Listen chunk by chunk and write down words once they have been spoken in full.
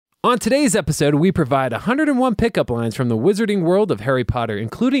On today's episode, we provide 101 pickup lines from the wizarding world of Harry Potter,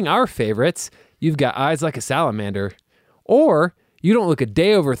 including our favorites, You've Got Eyes Like a Salamander, or You Don't Look a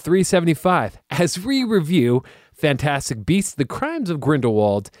Day Over 375, as we review Fantastic Beasts, The Crimes of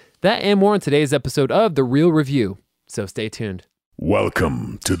Grindelwald. That and more on today's episode of The Real Review, so stay tuned.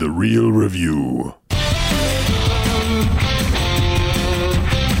 Welcome to The Real Review.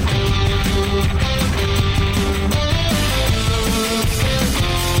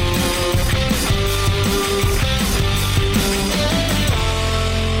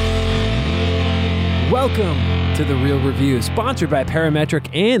 Welcome to The Real Review, sponsored by Parametric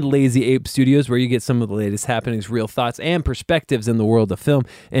and Lazy Ape Studios, where you get some of the latest happenings, real thoughts, and perspectives in the world of film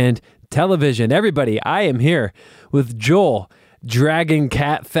and television. Everybody, I am here with Joel, Dragon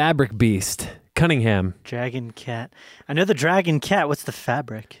Cat Fabric Beast, Cunningham. Dragon Cat. I know the Dragon Cat. What's the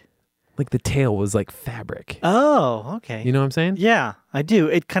fabric? Like the tail was like fabric. Oh, okay. You know what I'm saying? Yeah, I do.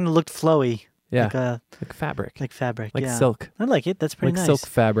 It kind of looked flowy. Yeah, like fabric. Like fabric, like yeah. silk. I like it. That's pretty like nice. Silk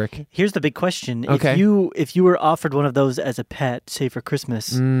fabric. Here's the big question. Okay. If you were offered one of those as a pet, say for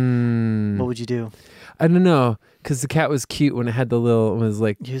Christmas, what would you do? I don't know, because the cat was cute when it had the little, it was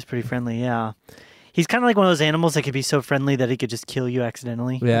like... He was pretty friendly, yeah. He's kind of like one of those animals that could be so friendly that he could just kill you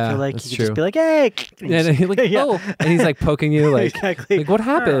accidentally. Yeah, I feel like that's he could true. just be like, hey! And he like, oh, and he's like poking you like, exactly. Like, what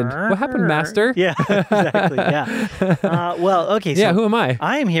happened? What happened, master? Yeah, exactly, yeah. Well, okay, so yeah, who am I?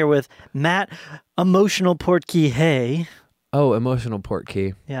 I am here with Matt, Emotional Portkey Hay. Oh, Emotional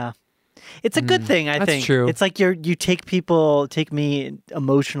Portkey. Yeah. It's a good thing, I that's think. true. It's like you take me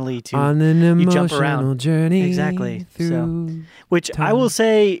emotionally to on an you emotional jump around. journey. Exactly. Through Which time. I will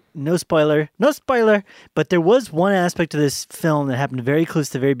say, no spoiler, but there was one aspect of this film that happened very close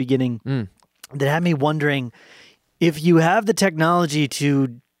to the very beginning that had me wondering if you have the technology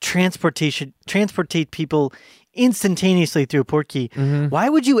to transportate people instantaneously through a portkey, why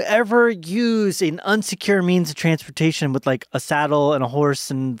would you ever use an unsecure means of transportation with like a saddle and a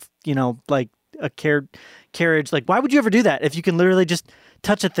horse and, you know, like a carriage? Like, why would you ever do that if you can literally just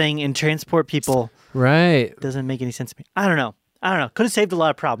touch a thing and transport people? Right. Doesn't make any sense to me. I don't know. Could have saved a lot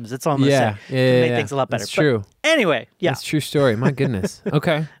of problems. That's all I'm going to say. Yeah, Make things a lot better. That's true. But anyway, yeah. That's a true story. My goodness.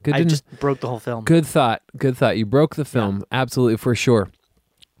 Okay. Good. I just broke the whole film. Good thought. You broke the film. Yeah. Absolutely, for sure.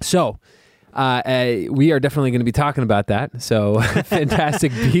 So, we are definitely going to be talking about that. So,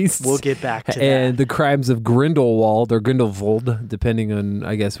 Fantastic Beasts. We'll get back to that. And the Crimes of Grindelwald, or Grindelwald, depending on,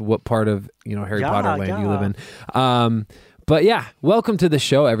 I guess, what part of Harry Potter land you live in. But yeah, welcome to the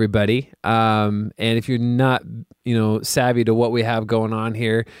show, everybody. And if you're not, savvy to what we have going on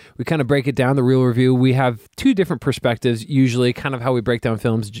here, we kind of break it down, The Real Review. We have two different perspectives, usually, kind of how we break down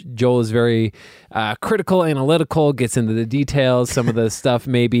films. Joel is very critical, analytical, gets into the details, some of the stuff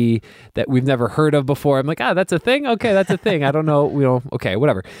maybe that we've never heard of before. I'm like, that's a thing? Okay, that's a thing. I don't know, okay,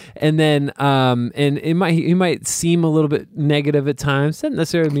 whatever. And then, and he might seem a little bit negative at times. Doesn't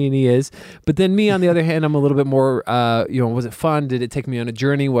necessarily mean he is. But then me, on the other hand, I'm a little bit more, was it fun? Did it take me on a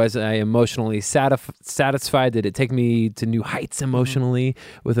journey? Was I emotionally satisfied? Did it take me to new heights emotionally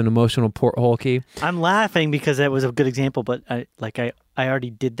with an emotional porthole key? I'm laughing because that was a good example, but I already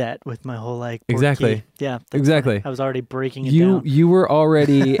did that with my whole exactly. Key. Yeah, exactly. Funny. I was already breaking it down. You were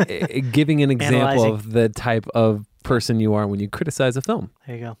already giving an example Analyzing. of the type of person you are when you criticize a film.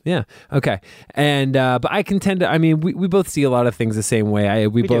 There you go. Yeah. Okay. And but I can tend to. I mean, we both see a lot of things the same way.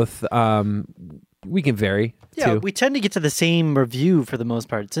 We both. We can vary. Yeah, too. we tend to get to the same review for the most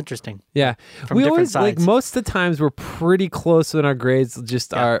part. It's interesting. Yeah, from we different always sides. like most of the times we're pretty close in our grades.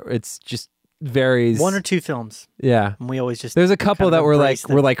 It's just varies. One or two films. Yeah, and we always just. There's a couple kind of that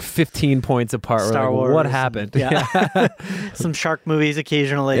we're like 15 points apart. Star we're like, Wars. What happened? Yeah, some shark movies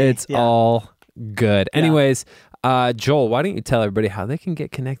occasionally. It's all good. Anyways. Joel, why don't you tell everybody how they can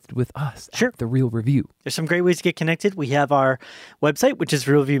get connected with us at The Real Review? There's some great ways to get connected. We have our website, which is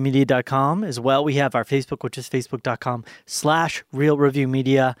realreviewmedia.com. As well, we have our Facebook, which is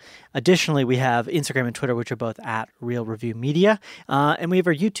facebook.com/realreviewmedia. Additionally, we have Instagram and Twitter, which are both at Real Review Media. And we have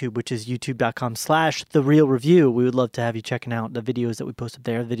our YouTube, which is youtube.com/therealreview. We would love to have you checking out the videos that we post up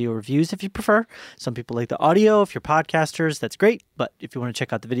there, video reviews if you prefer. Some people like the audio. If you're podcasters, that's great. But if you want to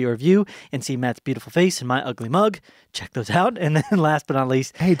check out the video review and see Matt's beautiful face and my ugly mug, check those out. And then last but not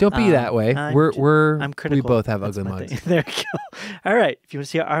least... Hey, don't be that way. I'm critical. We both have That's ugly my mugs. thing. There you go. All right. If you want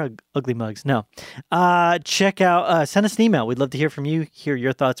to see our ugly mugs, check out, send us an email. We'd love to hear from you, hear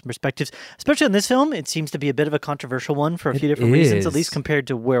your thoughts and perspectives, especially on this film. It seems to be a bit of a controversial one for a few different reasons, at least compared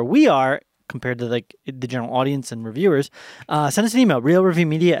to where we are, compared to like the general audience and reviewers. Send us an email,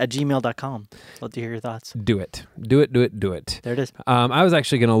 realreviewmedia@gmail.com. Love to hear your thoughts. Do it. There it is. I was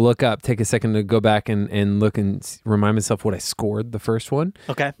actually going to take a second to go back and look and remind myself what I scored the first one.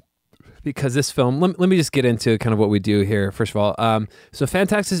 Okay. because this film, let me just get into kind of what we do here, first of all. So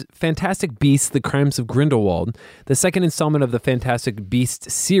Fantastic Beasts, The Crimes of Grindelwald, the second installment of the Fantastic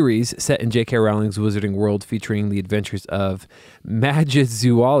Beasts series set in J.K. Rowling's Wizarding World, featuring the adventures of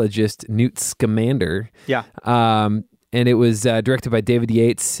magizoologist Newt Scamander. Yeah. And it was directed by David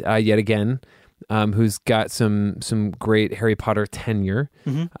Yates, yet again, who's got some great Harry Potter tenure.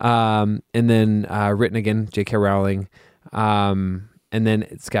 And then written again, J.K. Rowling. And then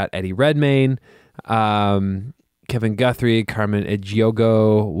it's got Eddie Redmayne, Kevin Guthrie, Carmen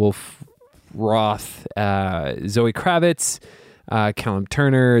Ejogo, Wolf Roth, Zoe Kravitz, Callum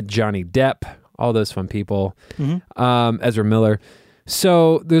Turner, Johnny Depp, all those fun people, Ezra Miller.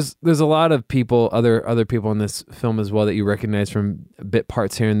 So there's a lot of people, other people in this film as well that you recognize from bit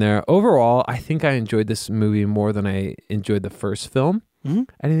parts here and there. Overall, I think I enjoyed this movie more than I enjoyed the first film. I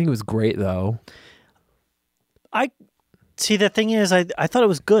didn't think it was great though. See, the thing is, I thought it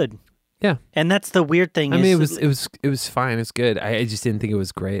was good. Yeah, and that's the weird thing. I mean, it was fine. It's good. I just didn't think it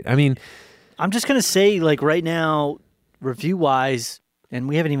was great. I mean, I'm just gonna say, like right now, review wise, and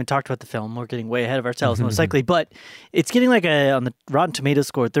we haven't even talked about the film. We're getting way ahead of ourselves, most likely. But it's getting like on the Rotten Tomatoes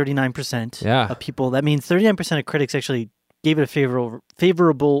score, 39% of people. That means 39% of critics actually gave it a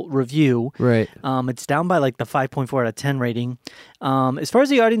favorable review. Right. It's down by like the 5.4 out of 10 rating. As far as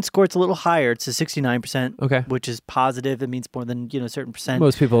the audience score, it's a little higher. It's a 69%. Okay. Which is positive. It means more than a certain percent.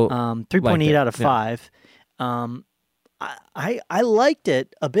 Most people 3.8 out of 5. I liked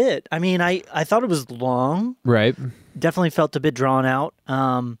it a bit. I mean, I thought it was long. Right. Definitely felt a bit drawn out.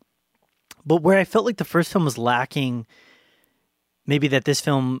 But where I felt like the first film was lacking, maybe that this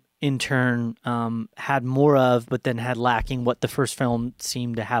film in turn had more of, but then had lacking what the first film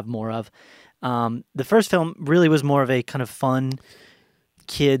seemed to have more of. The first film really was more of a kind of fun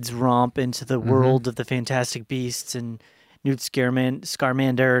kids romp into the world of the Fantastic Beasts and Newt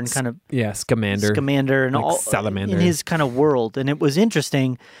Scamander and kind of Scamander and like all salamander in his kind of world, and it was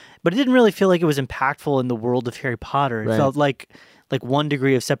interesting, but it didn't really feel like it was impactful in the world of Harry Potter. It felt like one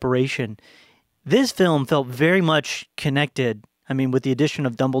degree of separation. This film felt very much connected. I mean, with the addition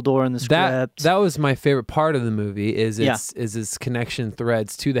of Dumbledore in the script. That was my favorite part of the movie is its connection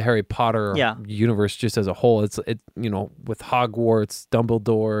threads to the Harry Potter universe just as a whole. It's with Hogwarts,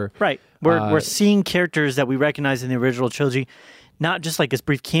 Dumbledore. Right. We're seeing characters that we recognize in the original trilogy, not just like as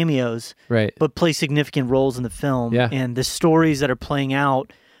brief cameos, right, but play significant roles in the film. Yeah. And the stories that are playing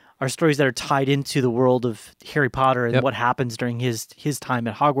out are stories that are tied into the world of Harry Potter and what happens during his time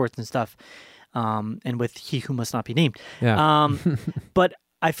at Hogwarts and stuff. And with He Who Must Not Be Named. Yeah. But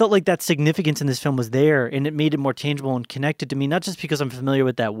I felt like that significance in this film was there, and it made it more tangible and connected to me, not just because I'm familiar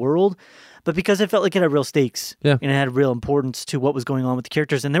with that world, but because it felt like it had real stakes, and it had real importance to what was going on with the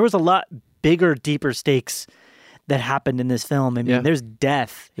characters. And there was a lot bigger, deeper stakes that happened in this film. I mean, there's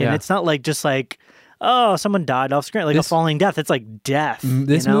death, and it's not like just like, oh, somement died off screen, like a falling death. It's like death.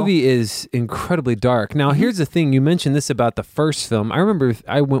 This movie is incredibly dark. Now, here's the thing. You mentioned this about the first film. I remember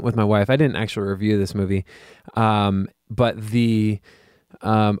I went with my wife. I didn't actually review this movie. But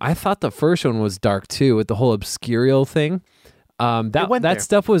I thought the first one was dark too, with the whole obscurial thing. That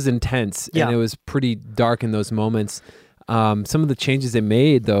stuff was intense, and it was pretty dark in those moments. Some of the changes they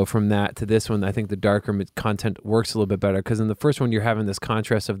made, though, from that to this one, I think the darker content works a little bit better, because in the first one, you're having this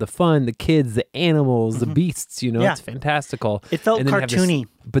contrast of the fun, the kids, the animals, the beasts, it's fantastical. It felt cartoony.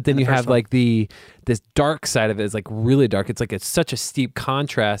 But then you have like this dark side of it is like really dark. It's like it's such a steep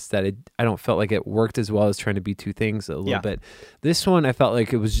contrast that I don't felt like it worked as well as trying to be two things a little bit. This one, I felt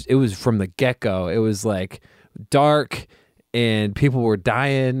like it was from the get-go. It was like dark and people were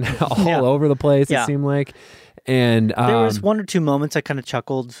dying all over the place, it seemed like. And there was one or two moments I kind of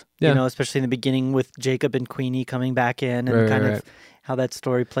chuckled, especially in the beginning with Jacob and Queenie coming back in and of how that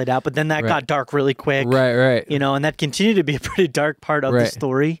story played out. But then that got dark really quick. Right. And that continued to be a pretty dark part of the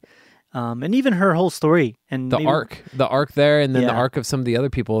story. And even her whole story. And the arc there, and then the arc of some of the other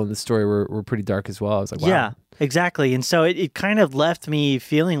people in the story were pretty dark as well. I was like, wow. Yeah, exactly. And so it kind of left me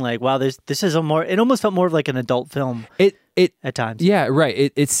feeling like, wow, this is it almost felt more of like an adult film it at times. Yeah,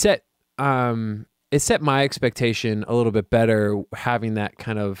 right. It set my expectation a little bit better, having that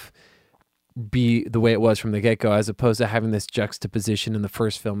kind of be the way it was from the get-go, as opposed to having this juxtaposition in the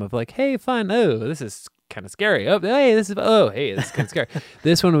first film of like, hey, fun, oh, this is kind of scary. Oh, hey, this is kind of scary.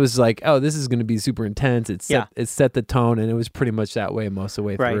 This one was like, oh, this is going to be super intense. It set the tone, and it was pretty much that way most of the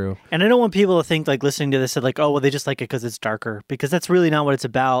way through. And I don't want people to think, like, listening to this, that like, oh, well, they just like it because it's darker, because that's really not what it's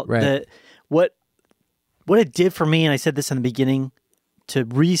about. Right. What it did for me, and I said this in the beginning, to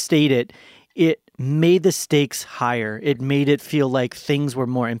restate it made the stakes higher. It made it feel like things were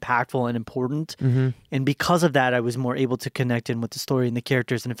more impactful and important. And because of that, I was more able to connect in with the story and the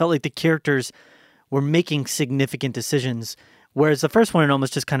characters. And it felt like the characters were making significant decisions. Whereas the first one, it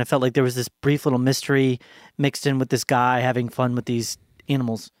almost just kind of felt like there was this brief little mystery mixed in with this guy having fun with these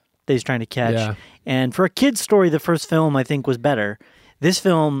animals that he's trying to catch. Yeah. And for a kid's story, the first film, I think, was better. This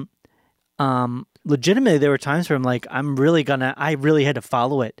film, legitimately, there were times where I'm like, I really had to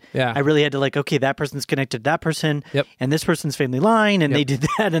follow it. Yeah. I really had to like, okay, that person's connected to that person Yep. and this person's family line and they did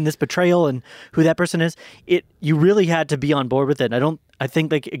that and this betrayal and who that person is. You really had to be on board with it. I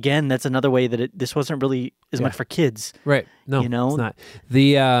think like, again, that's another way that this wasn't really as much for kids. Right. No, you know? It's not.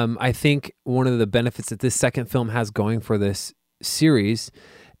 I think one of the benefits that this second film has going for this series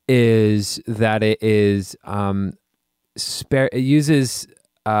is that it is, it uses,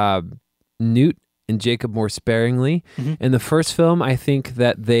 Newt and Jacob more sparingly. In the first film, I think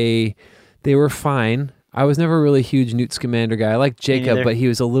that they were fine. I was never really a huge Newt Scamander guy. I like Jacob, but he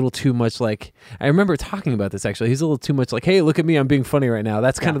was a little too much like... I remember talking about this, actually. He's a little too much like, hey, look at me, I'm being funny right now.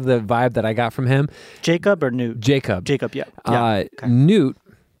 That's kind of the vibe that I got from him. Jacob or Newt? Jacob, yeah. Okay. Newt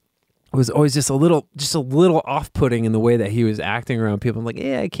was always just a little off-putting in the way that he was acting around people. I'm like,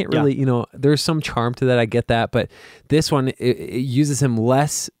 I can't really, there's some charm to that. I get that. But this one, it uses him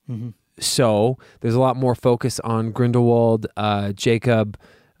less... So there's a lot more focus on Grindelwald, Jacob,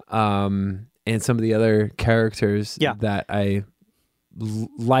 and some of the other characters that I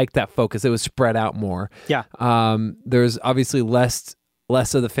like that focus. It was spread out more. Yeah. There's obviously less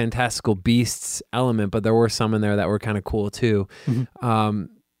of the fantastical beasts element, but there were some in there that were kind of cool too.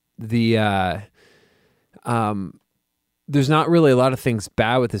 There's not really a lot of things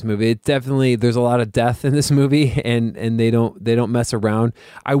bad with this movie. There's a lot of death in this movie, and they don't mess around.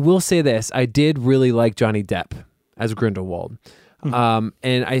 I will say this: I did really like Johnny Depp as Grindelwald, and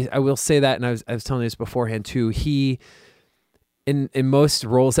I will say that, and I was telling you this beforehand too. He, in most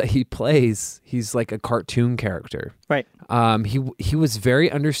roles that he plays, he's like a cartoon character, right? He was very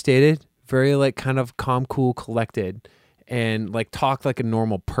understated, very like kind of calm, cool, collected, and like talked like a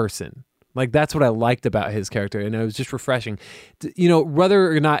normal person. Like, that's what I liked about his character, and it was just refreshing.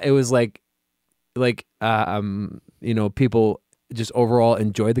 Whether or not it was people just overall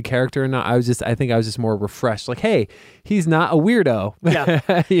enjoyed the character or not, I think I was just more refreshed. Like, hey, he's not a weirdo.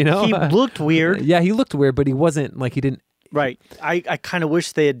 Yeah. He looked weird. Yeah, he looked weird, but he wasn't like he didn't. Right. I kind of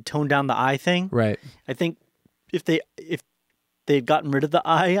wish they had toned down the eye thing. Right. I think if they had gotten rid of the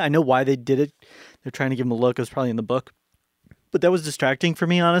eye, I know why they did it. They're trying to give him a look. It was probably in the book. But that was distracting for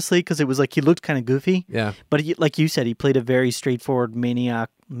me, honestly, because it was like he looked kind of goofy. Yeah. But like you said, he played a very straightforward,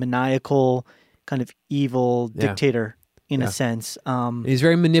 maniacal, kind of evil dictator in a sense. He's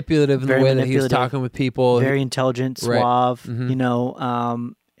very manipulative in the way that he was talking with people. Very intelligent, suave,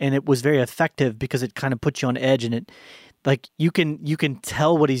 and it was very effective because it kind of puts you on edge, and it like you can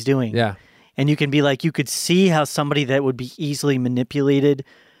tell what he's doing. Yeah. And you could see how somebody that would be easily manipulated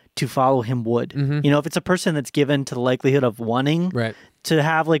to follow him would. If it's a person that's given to the likelihood of wanting to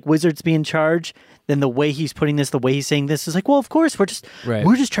have like wizards be in charge, then the way he's putting this, the way he's saying this is like, well, of course we're just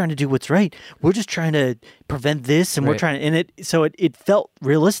trying to do what's right. We're just trying to prevent this, and we're trying to, and it felt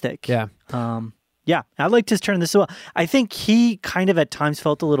realistic. Yeah. I liked his turn this as well. I think he kind of at times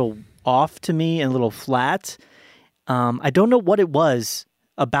felt a little off to me and a little flat. I don't know what it was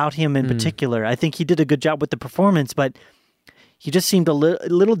about him in particular. I think he did a good job with the performance, but he just seemed a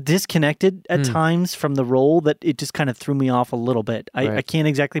little disconnected at times from the role, that it just kind of threw me off a little bit. I can't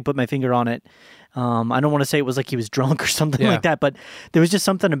exactly put my finger on it. I don't want to say it was like he was drunk or something like that, but there was just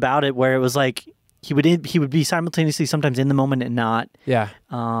something about it where it was like he would be simultaneously sometimes in the moment and not. Yeah.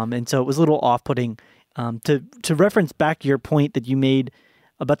 And so it was a little off-putting. To reference back to your point that you made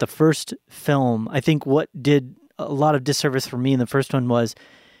about the first film, I think what did a lot of disservice for me in the first one was,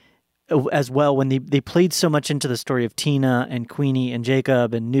 as well, when they played so much into the story of Tina and Queenie and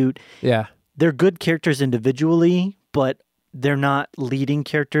Jacob and Newt. Yeah. They're good characters individually, but they're not leading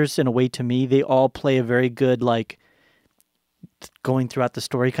characters in a way to me. They all play a very good, like, going throughout the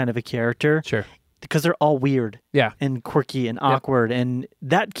story kind of a character. Sure. Because they're all weird. Yeah. And quirky and awkward. And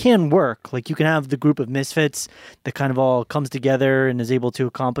that can work. Like, you can have the group of misfits that kind of all comes together and is able to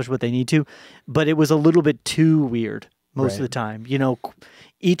accomplish what they need to. But it was a little bit too weird most of the time.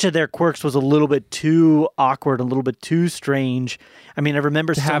 Each of their quirks was a little bit too awkward, a little bit too strange. I mean, I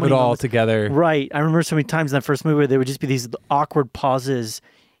remember to have it all together. Right. I remember so many times in that first movie where there would just be these awkward pauses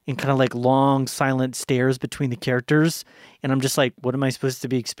and kind of like long, silent stares between the characters. And I'm just like, what am I supposed to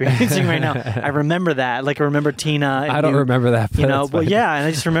be experiencing right now? I remember that. Like, I remember Tina. And I don't remember that. But yeah. And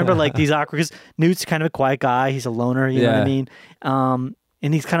I just remember like these awkward, because Newt's kind of a quiet guy. He's a loner. You know what I mean?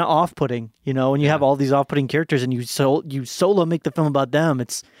 and he's kind of off-putting, when you have all these off-putting characters and you solo make the film about them,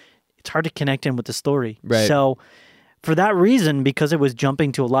 it's hard to connect in with the story. Right. So for that reason, because it was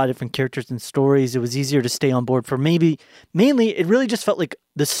jumping to a lot of different characters and stories, it was easier to stay on board for mainly it really just felt like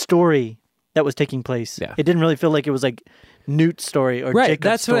the story that was taking place. Yeah. It didn't really feel like it was like Newt's story or Jacob's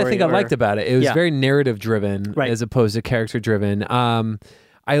That's story. What I think I liked about it. It was very narrative driven as opposed to character driven.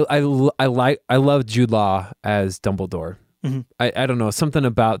 I love Jude Law as Dumbledore. Mm-hmm. I don't know, something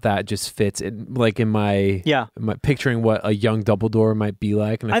about that just fits it, like in my picturing what a young Dumbledore might be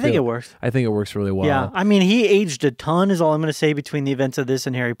like, and I think it works. I think it works really well. Yeah, I mean, he aged a ton is all I'm going to say between the events of this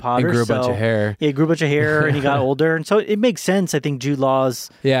and Harry Potter. And grew a bunch of hair. Yeah, he grew a bunch of hair and he got older, and so it makes sense. I think Jude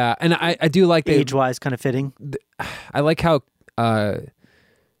Law's and I do like age wise kind of fitting. I like how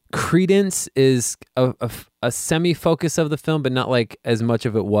Credence is a semi focus of the film, but not like as much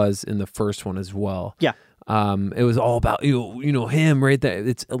of it was in the first one as well. Yeah. It was all about him right there.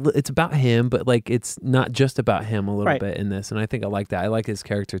 It's about him, but like it's not just about him a little bit in this, and I think I like that. I like his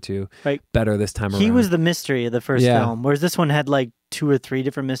character too better this time around. He was the mystery of the first film, whereas this one had like 2 or 3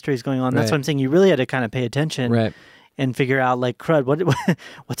 different mysteries going on. That's what I'm saying. You really had to kind of pay attention and figure out like, crud,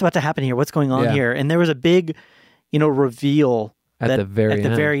 what's about to happen here? What's going on here? And there was a big, reveal at the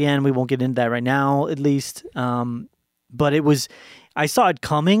very end. We won't get into that right now, at least. But I saw it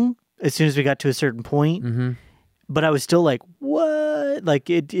coming as soon as we got to a certain point, but I was still like, what? Like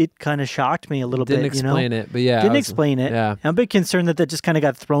it kind of shocked me a little bit. Didn't explain it, but Didn't explain it. Yeah. I'm a bit concerned that just kind of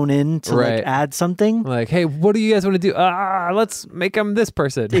got thrown in to like add something. Like, hey, what do you guys want to do? Let's make him this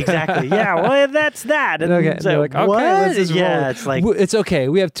person. Exactly. Yeah. Well, that's that. And okay. So, like, okay, let's just roll. It's like it's okay.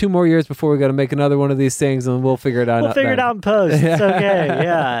 We have 2 more years before we got to make another one of these things, and we'll figure it out. We'll figure it out in post. It's okay.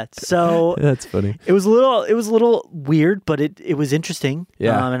 Yeah. So that's funny. It was a little weird, but it was interesting.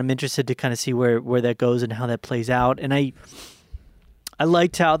 Yeah. And I'm interested to kind of see where that goes and how that plays out. And I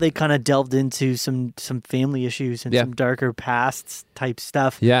liked how they kind of delved into some family issues and some darker past type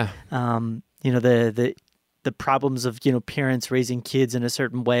stuff. Yeah. The problems of, parents raising kids in a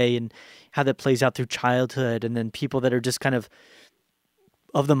certain way and how that plays out through childhood, and then people that are just kind of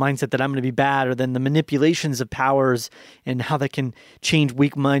the mindset that I'm going to be bad, or then the manipulations of powers and how that can change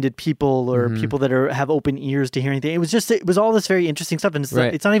weak-minded people or people that have open ears to hear anything. It was all this very interesting stuff, and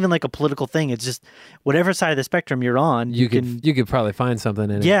it's not even like a political thing. It's just whatever side of the spectrum you're on, you could probably find something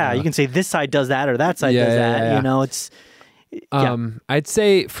in it. Yeah, you can say this side does that or that side does that. Yeah. It's. I'd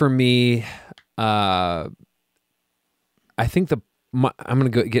say for me, I think I'm going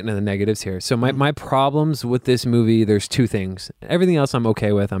to get into the negatives here. So my problems with this movie, there's 2 things. Everything else I'm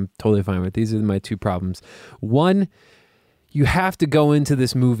okay with. I'm totally fine with. These are my 2 problems. One, you have to go into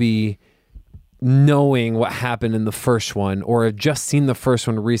this movie knowing what happened in the first one, or have just seen the first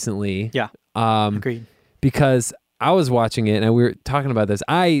one recently. Yeah. Agreed. Because I was watching it and we were talking about this.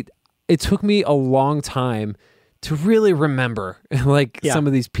 It took me a long time to really remember some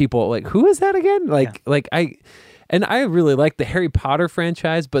of these people. Like, who is that again? And I really like the Harry Potter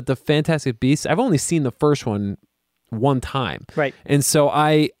franchise, but the Fantastic Beasts, I've only seen the first one time. Right. And so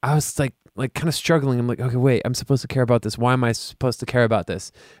I was like kind of struggling. I'm like, okay, wait, I'm supposed to care about this. Why am I supposed to care about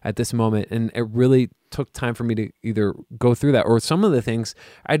this at this moment? And it really took time for me to either go through that, or some of the things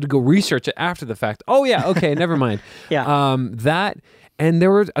I had to go research it after the fact. Oh yeah, okay, never mind. That, and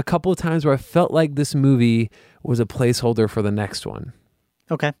there were a couple of times where I felt like this movie was a placeholder for the next one.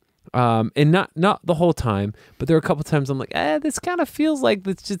 Okay. And not the whole time, but there were a couple times I'm like, this kind of feels like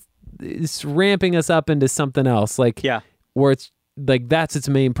it's ramping us up into something else. Where it's like, that's its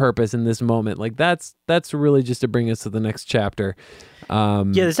main purpose in this moment. Like that's really just to bring us to the next chapter.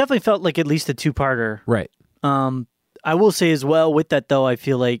 This definitely felt like at least a 2-parter. Right. I will say as well with that though, I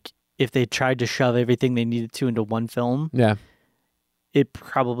feel like if they tried to shove everything they needed to into one film, it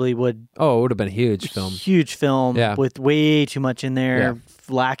probably would. Oh, it would have been a huge film. Huge film with way too much in there,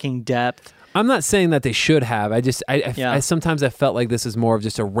 lacking depth. I'm not saying that they should have. I sometimes I felt like this is more of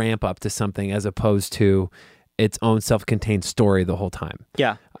just a ramp up to something as opposed to its own self-contained story the whole time.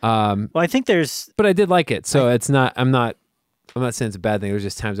 Yeah. Well, I think but I did like it. So it's not. I'm not saying it's a bad thing. There was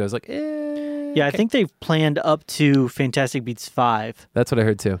just times I was like, Yeah, I think they've planned up to Fantastic Beasts 5. That's what I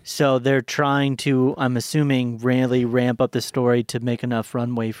heard too. So they're trying to, I'm assuming, really ramp up the story to make enough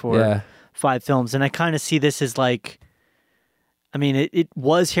runway for 5 films. And I kind of see this as like, I mean, it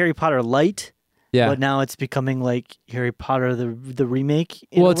was Harry Potter light, but now it's becoming like Harry Potter the remake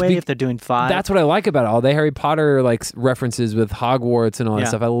in a way if they're doing 5. That's what I like about it. All the Harry Potter like references with Hogwarts and all that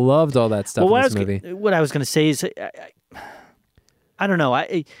stuff. I loved all that stuff in this movie. What I was going to say is, I don't know.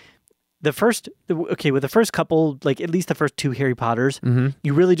 with the first couple, like at least the first two Harry Potters,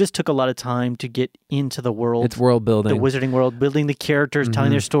 you really just took a lot of time to get into the world. It's world building. The wizarding world, building the characters,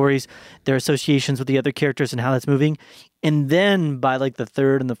 telling their stories, their associations with the other characters and how that's moving. And then by like the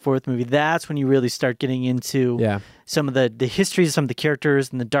third and the fourth movie, that's when you really start getting into some of the histories of some of the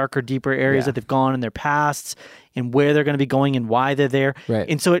characters and the darker, deeper areas that they've gone in their pasts and where they're going to be going and why they're there. Right.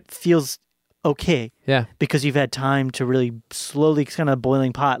 And so it feels okay. Yeah. Because you've had time to really slowly, it's kind of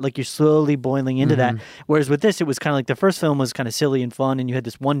boiling pot, like you're slowly boiling into that. Whereas with this, it was kind of like the first film was kind of silly and fun, and you had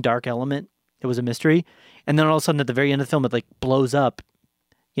this one dark element that was a mystery. And then all of a sudden at the very end of the film, it like blows up,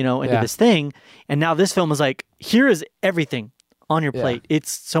 into this thing. And now this film is like, here is everything on your plate.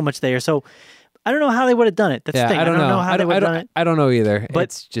 It's so much there. So I don't know how they would have done it. That's the thing. I don't know how they would have done it. I don't know either. But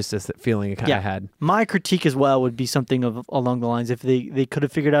it's just a feeling I kind of had. My critique as well would be something along the lines, if they could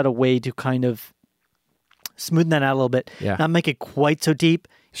have figured out a way to kind of smoothen that out a little bit. Yeah. Not make it quite so deep,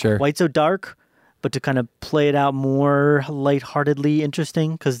 quite so dark, but to kind of play it out more lightheartedly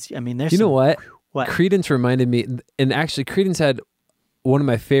interesting. Because, I mean, there's know what? What? Credence reminded me, and actually Credence had one of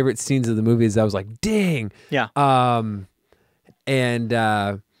my favorite scenes of the movie is I was like, dang. Yeah.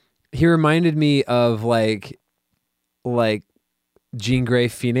 He reminded me of like Jean Grey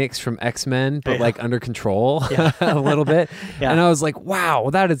Phoenix from X-Men, but like under control a little bit. And I was like, wow,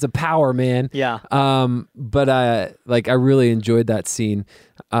 that is a power, man. Yeah. But I really enjoyed that scene.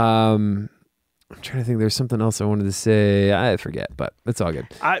 I'm trying to think. There's something else I wanted to say. I forget, but it's all good.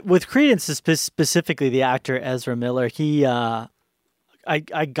 With Credence, specifically the actor Ezra Miller, he, I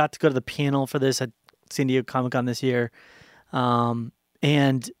got to go to the panel for this at San Diego Comic-Con this year.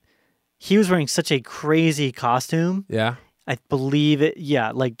 And he was wearing such a crazy costume. Yeah. I believe it.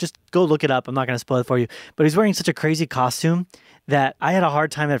 Yeah. Like, just go look it up. I'm not going to spoil it for you. But he's wearing such a crazy costume that I had a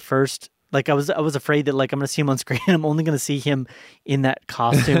hard time at first. Like, I was afraid that, like, I'm going to see him on screen. I'm only going to see him in that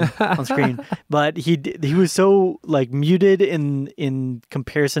costume on screen. But he was so, like, muted in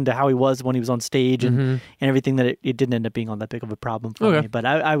comparison to how he was when he was on stage and everything that it didn't end up being all that big of a problem for me. But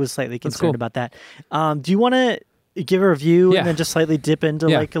I was slightly concerned about that. Do you want to give a review and then just slightly dip into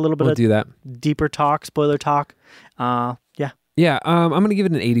like a little bit of do that. Deeper talk, spoiler talk? Yeah. I'm going to give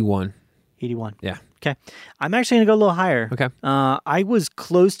it an 81. 81. Yeah. Okay. I'm actually going to go a little higher. Okay. I was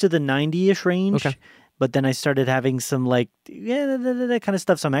close to the 90-ish range, but then I started having some like, that kind of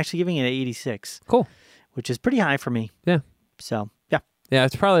stuff. So I'm actually giving it an 86. Cool. Which is pretty high for me. Yeah. So, yeah. Yeah,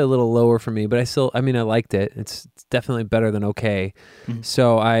 it's probably a little lower for me, but I liked it. It's definitely better than okay.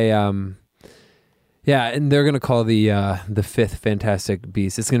 So and they're going to call the fifth Fantastic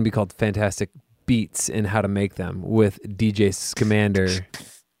Beast. It's going to be called Fantastic Beats and How to Make Them with DJ Scamander.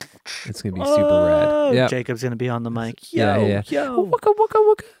 It's going to be super rad. Yep. Jacob's going to be on the mic. Yo. Waka, waka,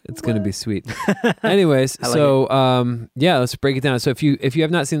 waka. It's going to be sweet. Anyways, let's break it down. So if you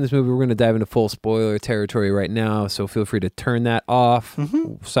have not seen this movie, we're going to dive into full spoiler territory right now. So feel free to turn that off,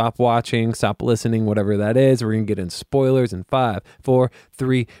 stop watching, stop listening, whatever that is. We're going to get into spoilers in 5, 4,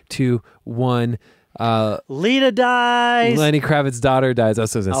 3, 2, 1. Lita dies. Lenny Kravitz's daughter dies.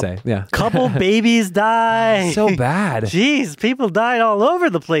 That's what I was going to say. Yeah. Couple babies die. So bad. Jeez, people died all over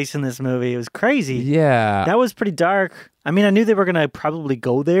the place in this movie. It was crazy. Yeah. That was pretty dark. I mean, I knew they were going to probably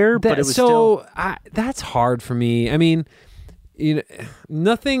go there, but it was still... that's hard for me. I mean,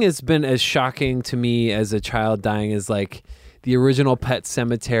 nothing has been as shocking to me as a child dying as like the original Pet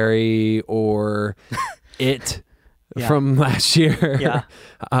Sematary or It from last year. Yeah.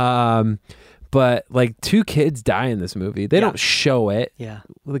 But like 2 kids die in this movie. They don't show it. Yeah.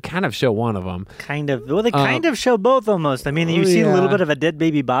 Well, they kind of show one of them. Kind of. Well, they kind of show both almost. I mean, you see a little bit of a dead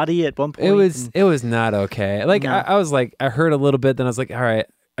baby body at one point. It was not okay. Like I was like, I heard a little bit, then I was like, all right,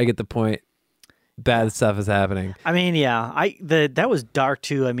 I get the point. Bad stuff is happening. I mean, that was dark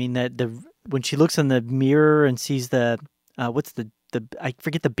too. I mean, when she looks in the mirror and sees what's the I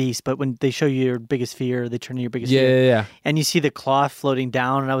forget the beast, but when they show you your biggest fear, they turn to your biggest fear. Yeah. And you see the cloth floating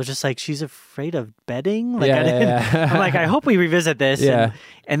down, and I was just like, she's afraid of bedding? Like, I'm like, I hope we revisit this. Yeah.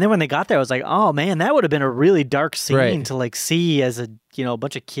 And then when they got there, I was like, oh man, that would have been a really dark scene to like see as a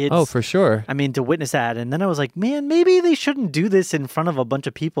bunch of kids. Oh, for sure. I mean, to witness that. And then I was like, man, maybe they shouldn't do this in front of a bunch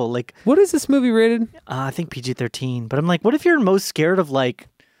of people. Like, what is this movie rated? I think PG-13. But I'm like, what if you're most scared of like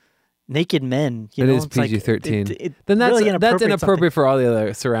naked men? It is PG-13. Then that's inappropriate for all the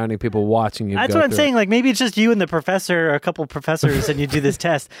other surrounding people watching you. That's what I'm saying. Like, maybe it's just you and the professor, or a couple professors, and you do this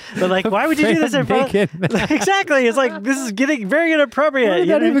test. But like, why would you do this in front? Exactly. It's like, this is getting very inappropriate. Where did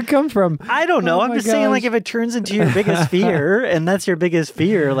that even come from? I don't know. I'm just saying, like, if it turns into your biggest fear, and that's your biggest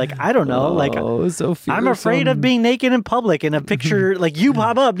fear, like, I don't know. Like, so I'm afraid of being naked in public, and a picture like you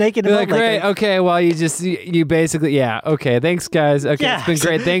pop up naked in public. Great. Okay. Well, you basically, okay. Thanks, guys. Okay, it's been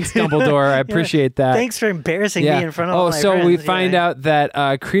great. Thanks, Dumbledore. Dumbledore. I appreciate that. Thanks for embarrassing me in front of all my so friends. we find out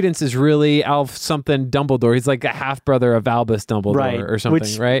that Credence is really Alf something Dumbledore. He's like a half brother of Albus Dumbledore or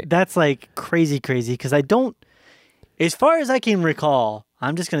something, right? That's like crazy because I don't, as far as I can recall,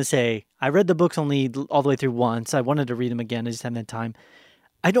 I'm just going to say, I read the books only all the way through once. I wanted to read them again. I just haven't had time.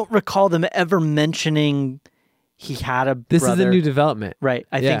 I don't recall them ever mentioning he had a brother. This is a new development. Right.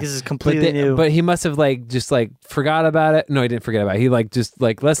 I think this is completely new. But he must have just forgot about it. No, he didn't forget about it. He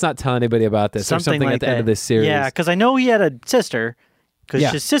let's not tell anybody about this or something like at the end of this series. Yeah, because I know he had a sister.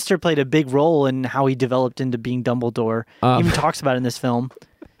 Because his sister played a big role in how he developed into being Dumbledore. He even talks about it in this film.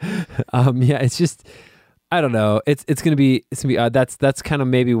 It's just, I don't know. It's gonna be odd. That's kind of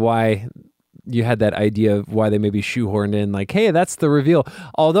maybe why you had that idea of why they maybe shoehorned in hey, that's the reveal.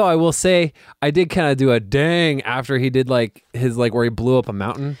 Although I will say I did kind of do a dang after he did his where he blew up a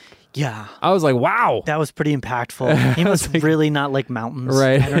mountain. Yeah. I was like, wow. That was pretty impactful. He must really not like mountains.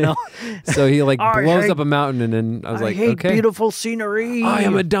 Right. I don't know. So he blows up a mountain and then I was like, hate okay. Beautiful scenery. I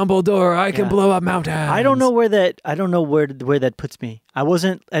am a Dumbledore. I can blow up mountains. I don't know where that puts me. I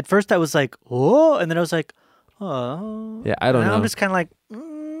wasn't, at first I was like, oh, and then I was like, oh. Yeah, I don't know. I'm just kind of like,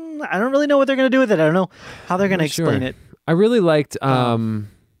 I don't really know what they're going to do with it. I don't know how they're going to explain it. I really liked...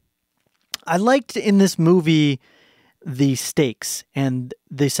 I liked in this movie the stakes and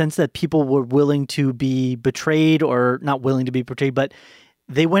the sense that people were willing to be betrayed, or not willing to be betrayed, but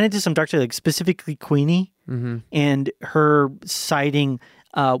they went into some dark side, specifically Queenie and her siding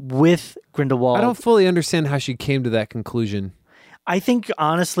with Grindelwald. I don't fully understand how she came to that conclusion. I think,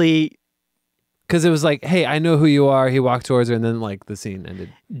 honestly... Because it was hey, I know who you are. He walked towards her, and then the scene ended.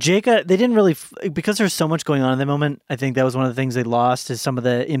 Jacob, they didn't really, because there's so much going on in the moment. I think that was one of the things they lost, is some of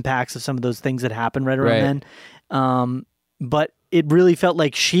the impacts of some of those things that happened right around then. But it really felt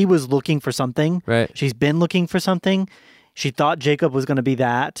like she was looking for something. Right. She's been looking for something. She thought Jacob was going to be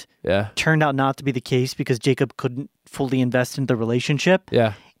that. Yeah. Turned out not to be the case because Jacob couldn't fully invest in the relationship.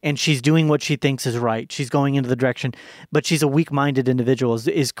 Yeah. And she's doing what she thinks is right. She's going into the direction, but she's a weak-minded individual.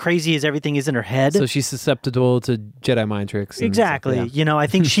 As crazy as everything is in her head. So she's susceptible to Jedi mind tricks. Exactly. Yeah. I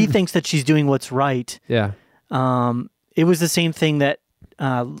think she thinks that she's doing what's right. Yeah. It was the same thing that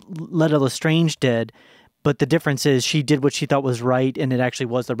Letta Lestrange did, but the difference is she did what she thought was right, and it actually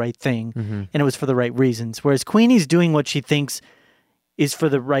was the right thing, and it was for the right reasons. Whereas Queenie's doing what she thinks is for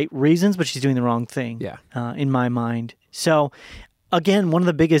the right reasons, but she's doing the wrong thing. Yeah. In my mind. So... Again, one of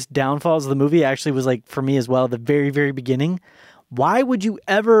the biggest downfalls of the movie actually was for me as well, the very, very beginning. Why would you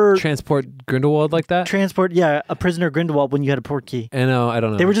ever... Transport Grindelwald like that? A prisoner Grindelwald when you had a port key. I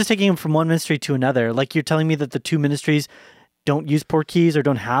don't know. They were just taking him from one ministry to another. You're telling me that the two ministries don't use port keys or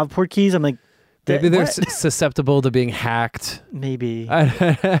don't have port keys? I'm like... Maybe they're susceptible to being hacked. Maybe. I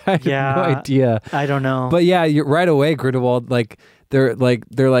have no idea. I don't know. But yeah, right away, Grindelwald, they're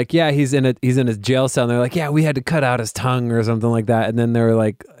like, yeah, he's in his jail cell. And they're like, yeah, we had to cut out his tongue or something like that. And then they were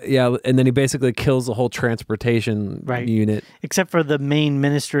like, yeah, and then he basically kills the whole transportation unit, except for the main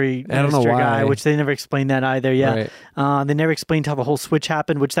minister guy, which they never explained that either. Yeah, right. They never explained how the whole switch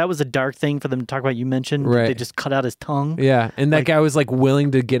happened, which that was a dark thing for them to talk about. You mentioned they just cut out his tongue. Yeah, and that guy was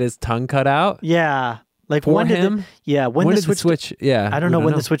willing to get his tongue cut out. Yeah. For him? When did the switch? Yeah. I don't know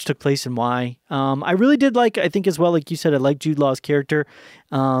when the switch took place and why. I really did I think as well, like you said, I like Jude Law's character.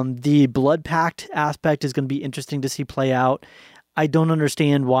 The blood pact aspect is going to be interesting to see play out. I don't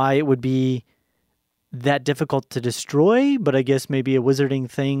understand why it would be that difficult to destroy, but I guess maybe a wizarding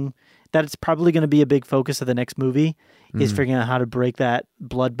thing. That it's probably going to be a big focus of the next movie is figuring out how to break that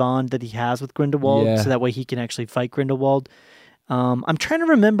blood bond that he has with Grindelwald so that way he can actually fight Grindelwald. I'm trying to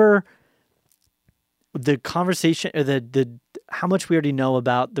remember the conversation, or the how much we already know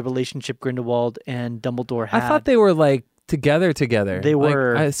about the relationship Grindelwald and Dumbledore had. I thought they were together. They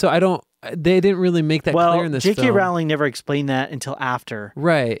were. They didn't really make that clear in this film. J.K. Rowling never explained that until after.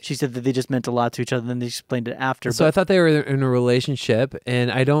 Right. She said that they just meant a lot to each other, and then they explained it after. So I thought they were in a relationship,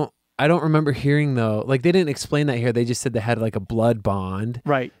 and I don't remember hearing though. They didn't explain that here. They just said they had a blood bond.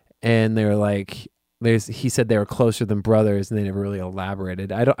 Right. And they were he said they were closer than brothers, and they never really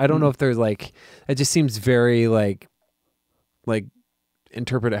elaborated. I don't know if there's it just seems very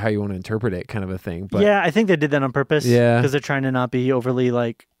interpret it how you want to interpret it kind of a thing. But yeah, I think they did that on purpose. Yeah. Because they're trying to not be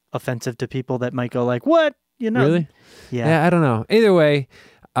overly offensive to people that might go what? Really? Yeah. I don't know. Either way,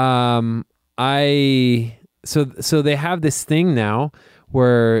 so they have this thing now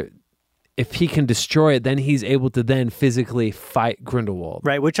where if he can destroy it, then he's able to then physically fight Grindelwald.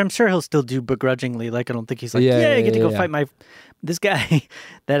 Right, which I'm sure he'll still do begrudgingly. I don't think he's I get to go fight this guy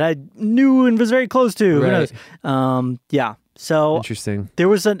that I knew and was very close to. Right. Who knows? Yeah. So interesting. There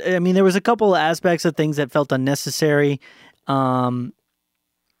was a couple of aspects of things that felt unnecessary.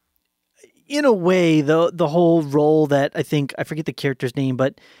 in a way, the whole role that I forget the character's name,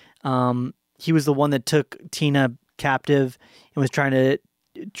 but he was the one that took Tina captive and was trying to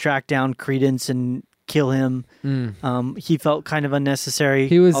track down Credence and kill him. He felt kind of unnecessary.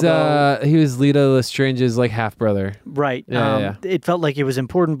 He was Lita Lestrange's like half brother. Right. Yeah. It felt like it was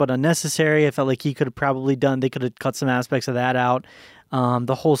important but unnecessary. I felt like he could have probably they could have cut some aspects of that out.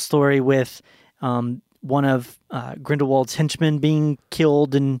 The whole story with one of Grindelwald's henchmen being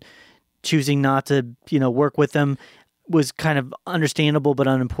killed and choosing not to, work with them was kind of understandable but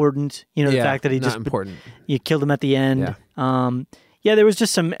unimportant. The fact that he just important. You killed him at the end. Yeah. There was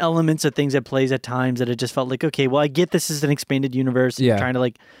just some elements of things that plays at times that it just felt like, okay, well, I get this is an expanded universe. And you're trying to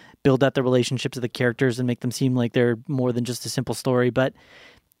like build out the relationships of the characters and make them seem like they're more than just a simple story. But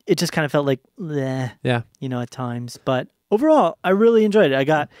it just kind of felt like, at times. But overall, I really enjoyed it. I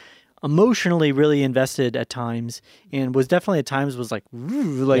got emotionally really invested at times and was definitely at times was like,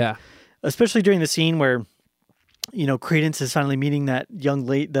 especially during the scene where, Credence is finally meeting that young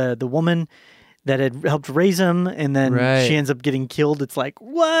the woman that had helped raise him, and then she ends up getting killed. It's like,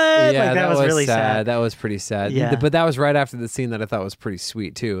 what? Yeah, that was really sad. That was pretty sad. Yeah. But that was right after the scene that I thought was pretty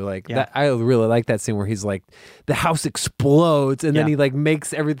sweet too. Like that, I really like that scene where he's like, the house explodes, and then he like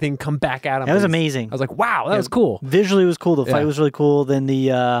makes everything come back at him. That was amazing. I was like, wow, that was cool. Visually, it was cool. The fight was really cool. Then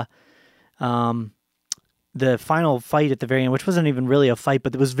the final fight at the very end, which wasn't even really a fight,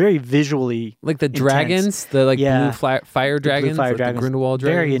 but it was very visually like the intense. Dragons, the like blue fire dragons, the Grindelwald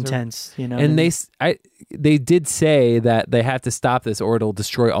dragons, very intense. And they did say that they have to stop this or it'll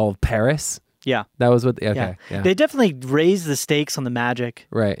destroy all of Paris. Yeah, that was what. Okay, yeah. They definitely raised the stakes on the magic.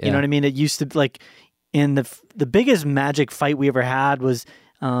 Right, you know what I mean. It used to like in the biggest magic fight we ever had was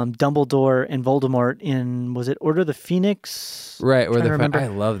Dumbledore and Voldemort in, was it Order of the Phoenix? Right, where I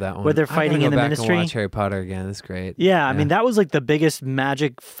love that one. Where they're fighting in the Ministry. And watch Harry Potter again. That's great. Yeah, I mean that was like the biggest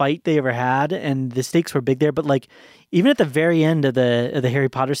magic fight they ever had, and the stakes were big there. But like even at the very end of the Harry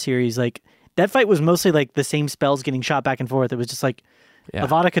Potter series, like that fight was mostly like the same spells getting shot back and forth. It was just like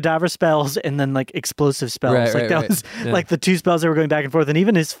Avada Kedavra spells and then like explosive spells. Was like the two spells that were going back and forth. And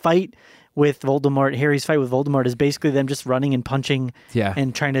even his fight with Voldemort, Harry's fight with Voldemort is basically them just running and punching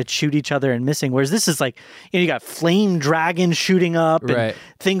and trying to shoot each other and missing. Whereas this is like, you got flame dragons shooting up and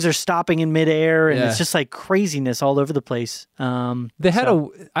things are stopping in midair and it's just like craziness all over the place. I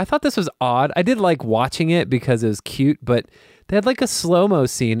thought this was odd. I did like watching it because it was cute, but they had like a slow-mo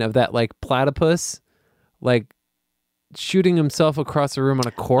scene of that like platypus like shooting himself across the room on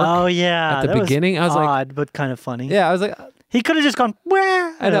a cork. Oh yeah. At the beginning. I was odd, like, but kind of funny. Yeah, I was like, he could have just gone,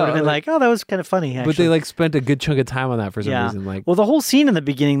 where? I know. Would have been like, oh, that was kind of funny, actually. But they like spent a good chunk of time on that for some reason. Like, well, the whole scene in the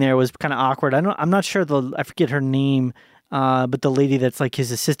beginning there was kind of awkward. I'm not sure I forget her name, but the lady that's like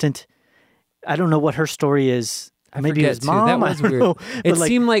his assistant, I don't know what her story is. Maybe his mom. That was weird. It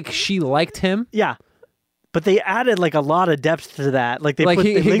seemed like she liked him. Yeah. But they added like a lot of depth to that. Like they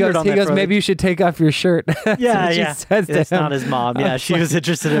he goes, maybe you should take off your shirt. Yeah. It's not his mom. Yeah, she was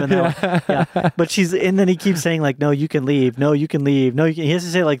interested in that. Yeah. But and then he keeps saying like, no, you can leave. No, you can leave. No, he has to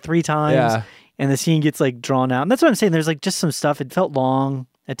say it like 3 times. Yeah. And the scene gets like drawn out. And that's what I'm saying. There's like just some stuff. It felt long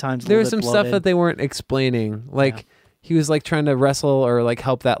at times. There was some stuff that they weren't explaining. Like he was like trying to wrestle or like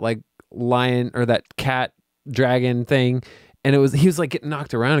help that like lion or that cat dragon thing. And he was like getting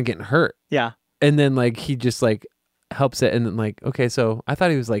knocked around and getting hurt. Yeah. And then like he just like helps it and then like, okay, so I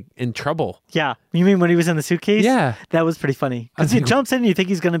thought he was like in trouble. Yeah. You mean when he was in the suitcase? Yeah. That was pretty funny. Because he jumps in and you think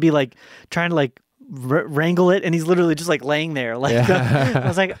he's going to be like trying to like wrangle it and he's literally just like laying there. Like I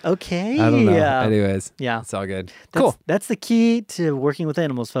was like, okay. I don't know. Anyways. Yeah. It's all good. Cool. That's the key to working with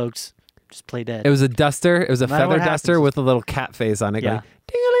animals, folks. Just play dead. It was a duster. It was a feather duster with a little cat face on it. Yeah. Going,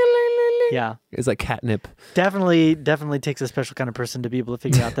 yeah. It's like catnip. Definitely takes a special kind of person to be able to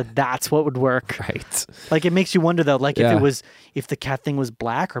figure out that that's what would work. Right. Like it makes you wonder though, like if the cat thing was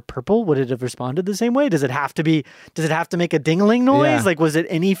black or purple, would it have responded the same way? Does it have to make a ding-a-ling noise? Yeah. Like was it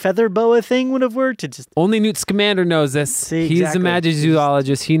any feather boa thing would have worked? Only Newt Scamander knows this. See, He's a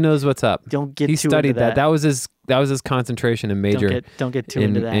magizoologist. He knows what's up. He studied that. That was his concentration in major. Don't get too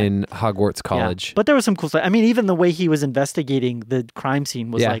into that. In Hogwarts College. Yeah. But there was some cool stuff. I mean, even the way he was investigating the crime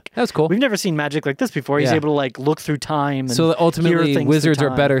scene was like, that was cool. We've never seen magic like this before. He's able to like look through time. And so ultimately, wizards are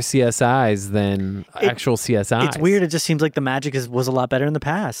better CSIs than actual CSIs. It's weird. It just seems like the magic was a lot better in the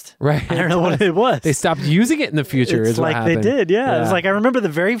past. Right. I don't know what it was. They stopped using it in the future. It's like they did. Yeah. It's like I remember the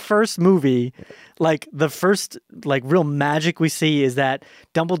very first movie. Like the first like real magic we see is that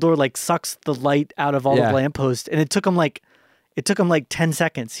Dumbledore like sucks the light out of all the lampposts, and it took him like 10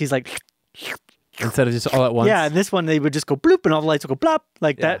 seconds. He's like instead of just all at once. Yeah, and this one they would just go bloop, and all the lights would go blop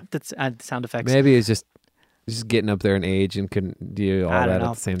like that. That's sound effects. Maybe it's just just getting up there in age and couldn't do all that at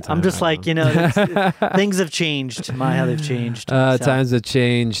the same time. I'm just like, things have changed. How they've changed. Times have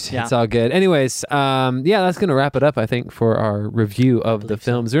changed. Yeah. It's all good. Anyways, that's going to wrap it up, I think, for our review of the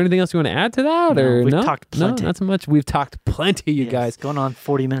film. Is there anything else you want to add to that? We've talked plenty. No, not so much. We've talked plenty, you guys. Going on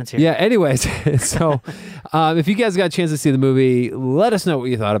 40 minutes here. Yeah, anyways. So if you guys got a chance to see the movie, let us know what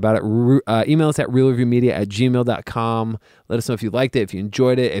you thought about it. Email us at realreviewmedia@gmail.com. Let us know if you liked it, if you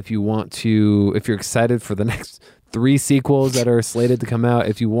enjoyed it, if you're excited for the next 3 sequels that are slated to come out.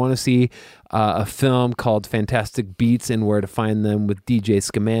 If you want to see a film called Fantastic Beats and Where to Find Them with DJ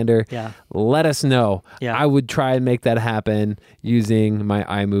Scamander, let us know. Yeah. I would try and make that happen using my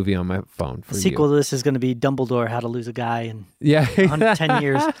iMovie on my phone. For the sequel to this is going to be Dumbledore, How to Lose a Guy in 10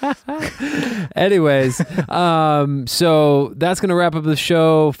 years. Anyways, so that's going to wrap up the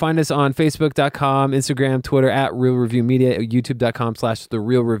show. Find us on Facebook.com, Instagram, Twitter at Real Review Media, YouTube.com/The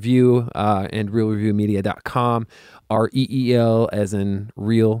Real Review, and RealReviewMedia.com. REEL as in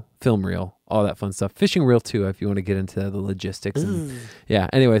real, film reel, all that fun stuff. Fishing reel too, if you want to get into the logistics.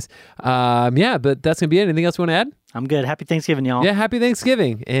 Anyways, but that's going to be it. Anything else you want to add? I'm good. Happy Thanksgiving, y'all. Yeah, happy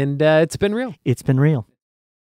Thanksgiving. And it's been real. It's been real.